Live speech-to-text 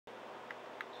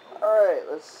Alright,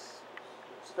 let's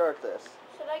start this.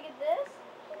 Should I get this?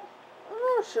 I don't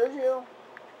know, should you?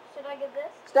 Should I get this?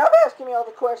 Stop asking me all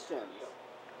the questions.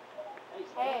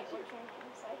 Hey, what you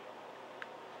say?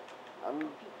 I'm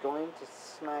going to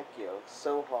smack you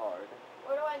so hard.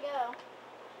 Where do I go?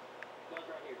 Right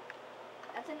here.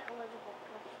 That's an eligible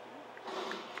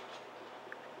question.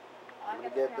 I'm going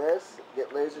to get this,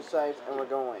 get laser sights, and we're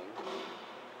going.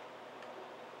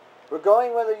 We're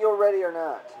going whether you're ready or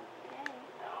not. Okay.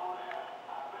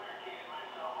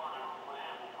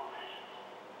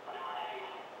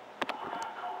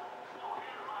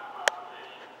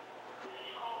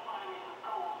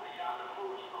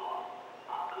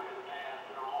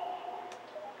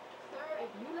 Sir,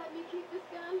 if you let me keep this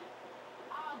gun,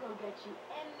 I'll go get you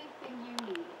anything you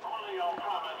need. Only on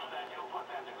promise that you'll put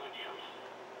that to good use.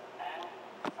 And,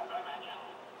 as I mentioned,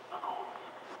 the code.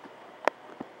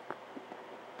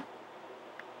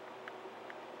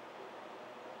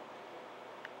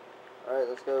 Alright,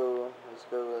 let's go. Let's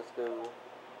go, let's go.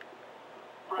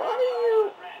 Why Perhaps are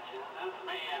you... this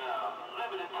being a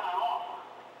limited time offer.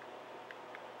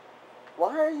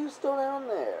 Why are you still down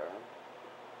there?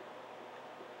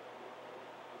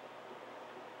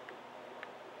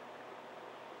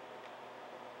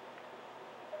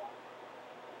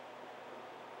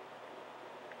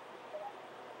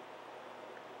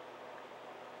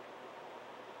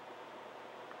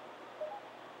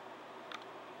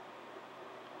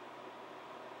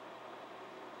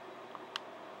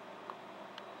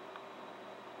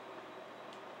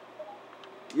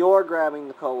 You're grabbing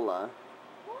the cola.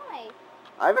 Why?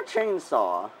 I have a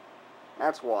chainsaw.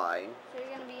 That's why. So you're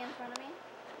gonna be in front of me?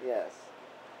 Yes.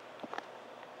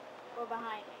 Or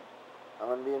behind me? I'm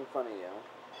gonna be in front of you.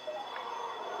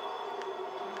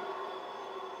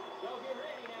 So get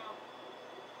ready now.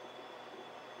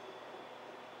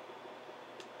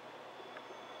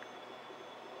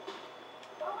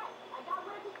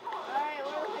 Alright,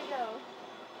 where do I go?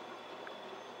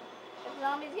 If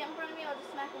zombies get in front of me, I'll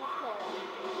just smack them with coal.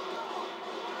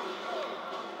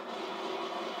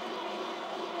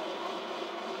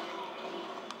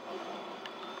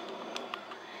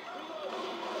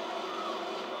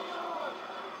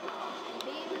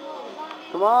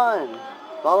 Come on!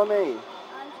 Follow me.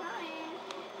 I'm trying.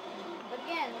 But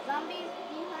again, zombies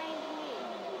behind me.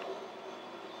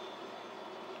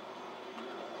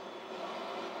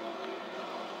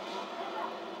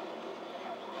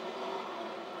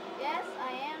 Yes,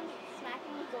 I am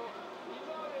smacking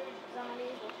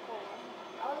zombies with coal.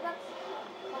 Oh, that's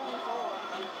calling coal.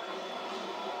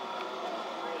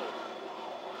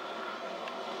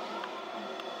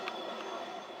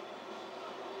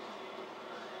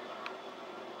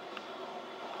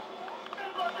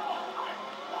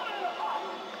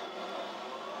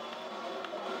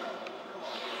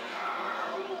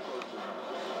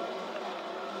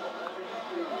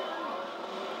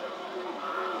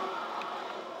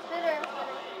 Spitter.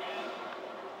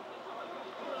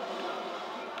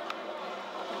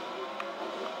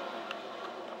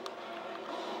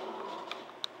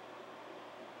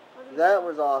 That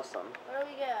was awesome. Where do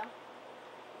we go?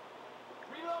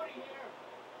 Reloading here.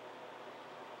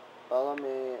 Follow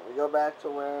me. We go back to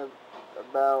where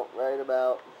right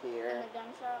about here. In the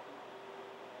gun shop?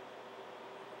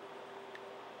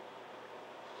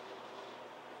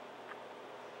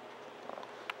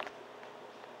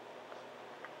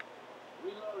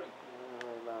 Reloading.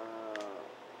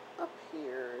 Up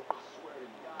here. I swear to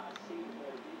God, see you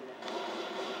better be there.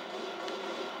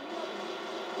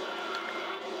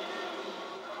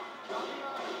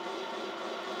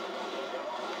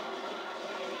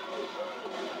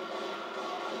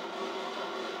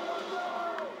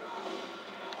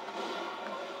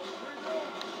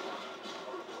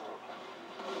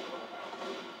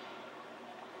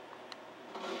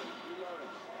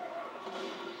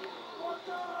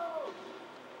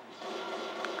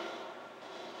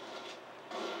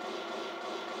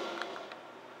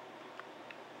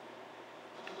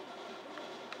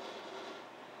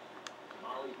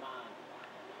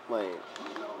 Wait.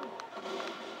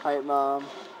 Hype Mom.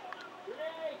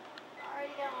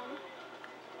 Already down.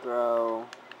 Throw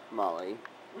Molly.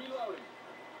 Reloading.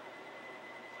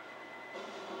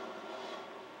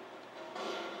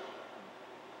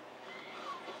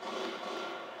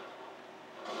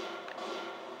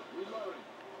 Reloading.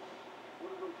 What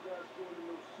are those guys doing in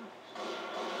those suits?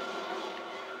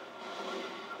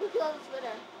 Who killed the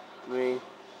spitter? Me.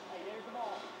 Hey, there's the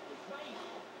ball. It's safe.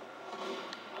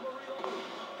 I'm a reload.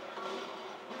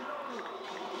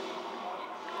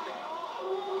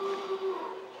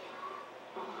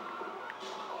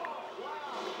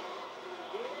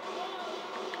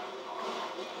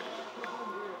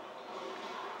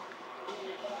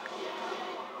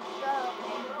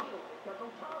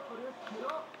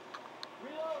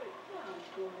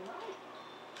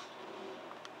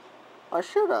 Why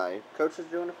should I? Coach is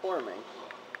doing it for me.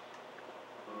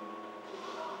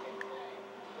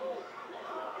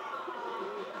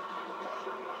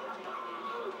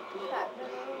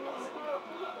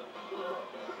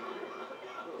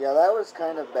 Yeah, that was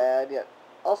kind of bad, yet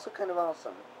also kind of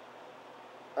awesome.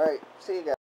 Alright, see you guys.